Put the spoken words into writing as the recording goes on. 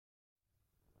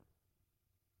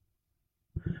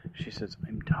She says,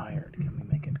 I'm tired. Can we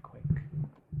make it quick?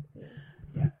 Yeah.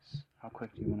 Yes. How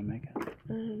quick do you want to make it? I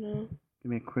don't know. Give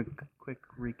me a quick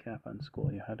recap on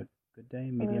school. You had a good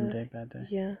day, medium day, bad day?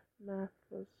 Yeah, math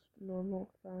was normal,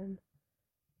 fine.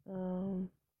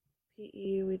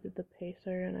 PE, we did the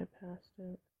pacer and I passed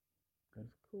it. Good.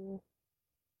 It's cool.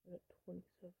 I got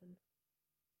 27. And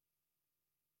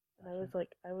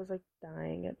Gotcha. I was like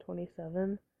dying at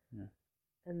 27. Yeah.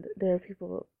 And there are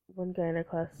people, one guy in our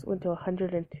class went to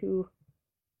 102.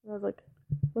 And I was like,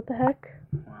 what the heck?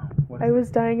 Wow. I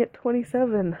was dying at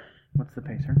 27. What's the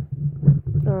pacer?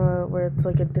 Where it's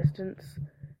like a distance,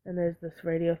 and there's this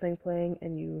radio thing playing,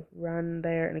 and you run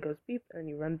there, and it goes beep, and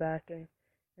you run back, and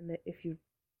if you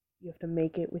have to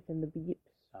make it within the beeps.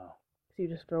 Oh. So you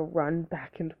just run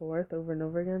back and forth over and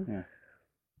over again. Yeah.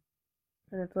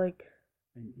 And it's like...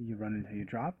 And you run until you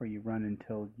drop, or you run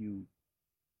until you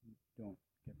don't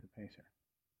get the pacer?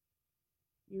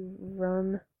 You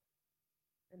run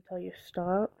until you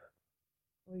stop,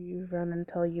 or you run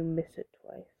until you miss it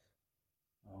twice.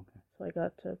 Oh, okay. So I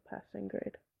got to passing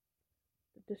grade.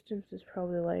 The distance is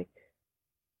probably like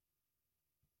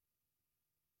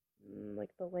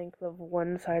the length of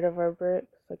one side of our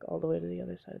bricks, like all the way to the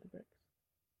other side of the bricks.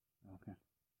 Okay.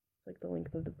 It's like the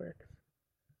length of the bricks.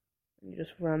 And you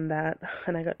just run that,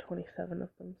 and I got 27 of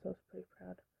them, so I was pretty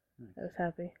proud. Nice. I was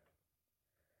happy.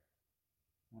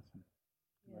 Awesome.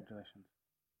 Congratulations.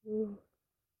 Yeah. Ooh.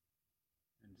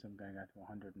 And some guy got to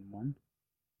 101?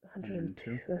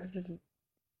 102? 100,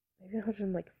 maybe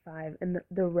 105. And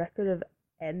the record of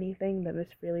anything that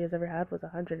Miss Freely has ever had was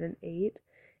 108,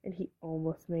 and he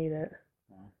almost made it.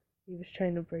 Wow. He was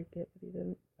trying to break it, but he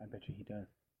didn't. I bet you he does.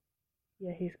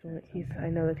 Yeah, he's going. I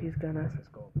know that he's gonna. That's his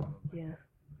goal, probably. Yeah,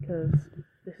 because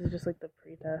this is just like the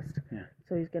pre-test. Yeah.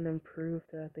 So he's gonna improve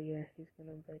throughout the year. He's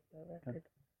gonna break that record.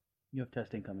 You have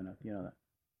testing coming up. You know that.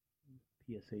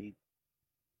 PSAT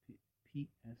 8-9,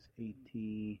 I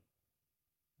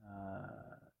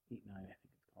think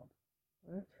it's called.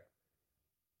 What?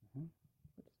 Mm-hmm.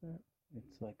 What's that?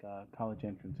 It's like a college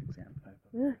entrance exam type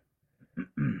of. Yeah.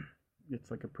 It's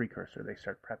like a precursor. They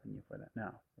start prepping you for that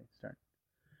now.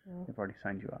 Oh. They've already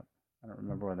signed you up. I don't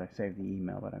remember whether I saved the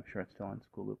email, but I'm sure it's still on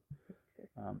School Loop.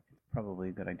 Okay. It's probably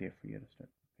a good idea for you to start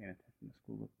paying attention to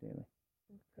School Loop daily,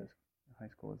 because high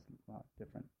school is a lot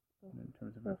different in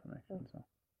terms of information. So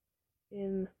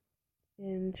in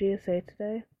GSA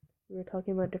today, we were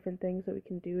talking about different things that we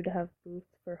can do to have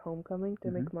booths for homecoming to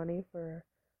make money for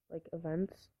like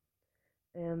events,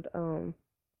 and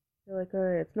they're like, all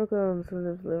right, it's no good. So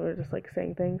they were just like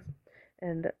saying things,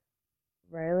 and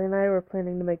Riley and I were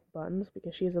planning to make buttons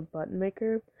because she's a button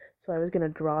maker, so I was gonna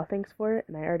draw things for it,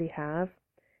 and I already have,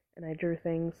 and I drew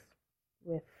things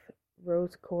with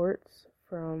Rose Quartz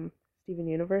from Steven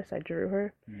Universe. I drew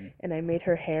her, and I made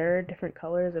her hair different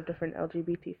colors of different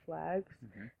LGBT flags,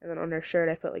 and then on her shirt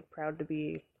I put like proud to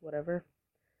be whatever,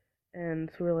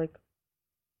 and so we're like,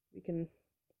 we can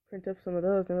print up some of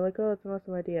those, and we're like, oh, it's an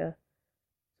awesome idea.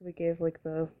 So we gave like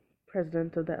the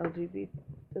president of the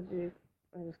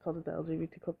I just called it the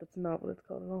LGBT club. That's not what it's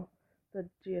called at all. The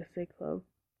GSA club.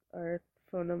 Our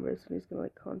phone numbers, and he's gonna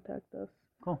like contact us.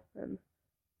 Cool. And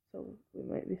so we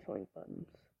might be selling buttons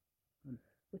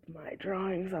with my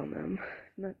drawings on them.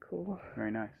 Isn't that cool?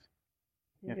 Very nice.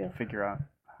 You have to figure out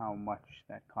how much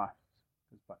that costs,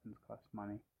 because buttons cost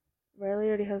money. Riley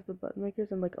already has the button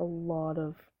makers and like a lot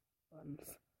of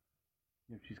buttons.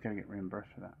 Yeah, she's got to get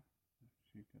reimbursed for that.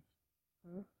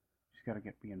 She's got to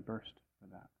get reimbursed for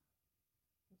that.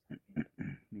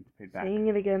 Needs paid back. Saying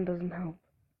it again doesn't help.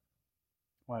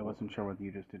 Well, I wasn't sure whether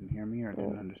you just didn't hear me or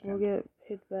didn't understand. We'll get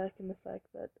paid back in the fact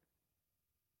that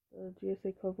the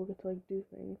GSA club will get to like do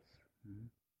things.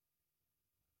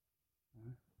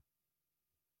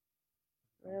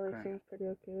 Riley seems pretty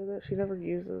okay with it. She never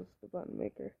uses the button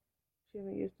maker. She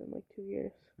hasn't used it in like 2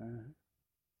 years. And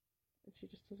she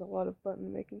just has a lot of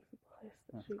button making supplies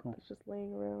that's just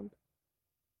laying around.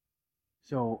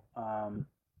 So,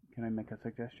 can I make a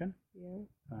suggestion? Yeah.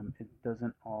 It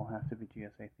doesn't all have to be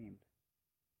GSA themed.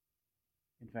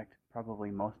 In fact, probably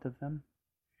most of them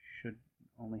should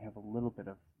only have a little bit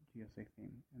of GSA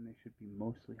theme, and they should be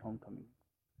mostly homecoming.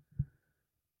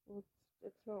 Well,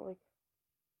 it's not like...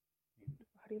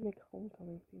 How do you make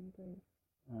homecoming theme things?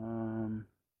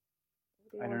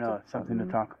 I don't know. It's something to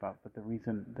talk about, but the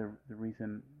reason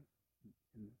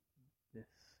this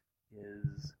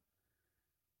is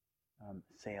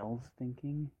sales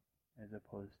thinking as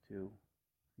opposed to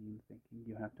theme thinking.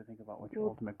 You have to think about what your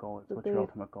ultimate goal is. What's your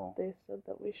ultimate goal? They said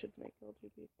that we should make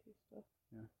LGBT stuff.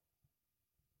 Yeah.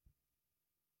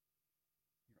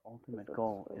 Your ultimate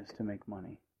goal is to make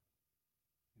money.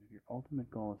 And if your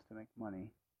ultimate goal is to make money,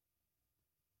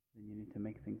 then you need to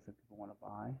make things that people want to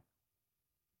buy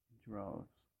in droves.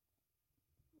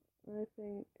 I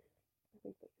think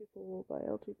that people will buy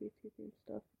LGBT themed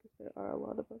stuff because there are a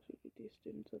lot of LGBT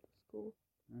students at the school.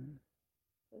 Right?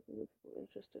 I think that people are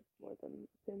interested more than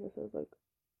famous as like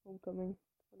Homecoming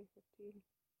 2015.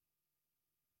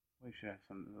 We should have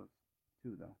some of those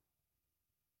too, though.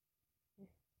 Yeah.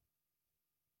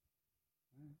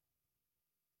 Right.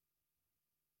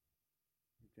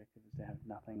 The objective is to have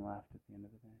nothing left at the end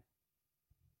of the day.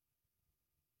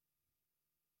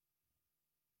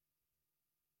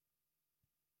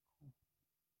 Cool.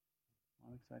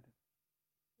 I'm excited.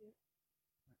 Yeah.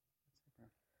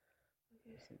 Right.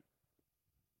 Let's see. Okay.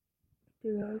 Do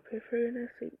you want to pray for your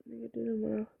next sleep? You can do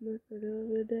tomorrow. I'm going to do a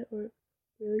little bit or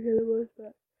really get the most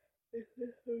back. It's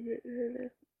just so great to hear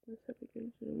this. Let's have a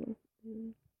good tomorrow.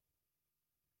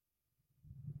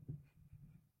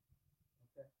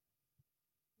 Okay.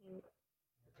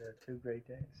 There are 2 great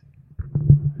days.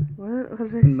 What?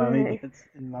 What did I say?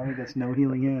 Mommy gets no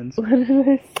healing hands. What did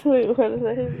I say? What did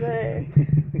I say?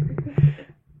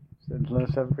 Said, let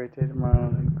us have a great day tomorrow,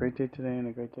 a great day today, and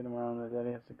a great day tomorrow. And the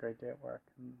daddy has a great day at work.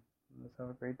 And let's have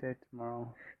a great day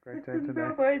tomorrow, great day today.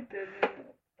 No, I didn't.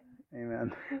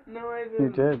 Amen. No, I didn't. You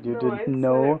did. You no, did I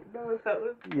no. said, no, that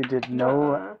was. You did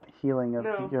no healing of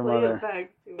no, your play mother. it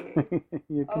back to me.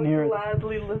 You can I'll hear it.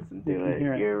 gladly listen to You can it.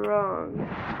 hear it. You're wrong.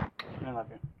 I love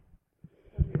you.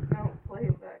 Okay, don't play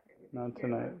it back. Not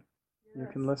tonight. Yes. You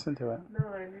can listen to it. No,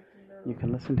 I need to know. You can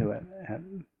listen to it at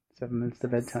 7 minutes to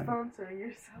bedtime. Sponsor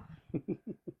yourself.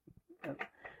 Yep.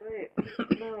 Wait,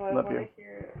 no, I Love want to you. hear.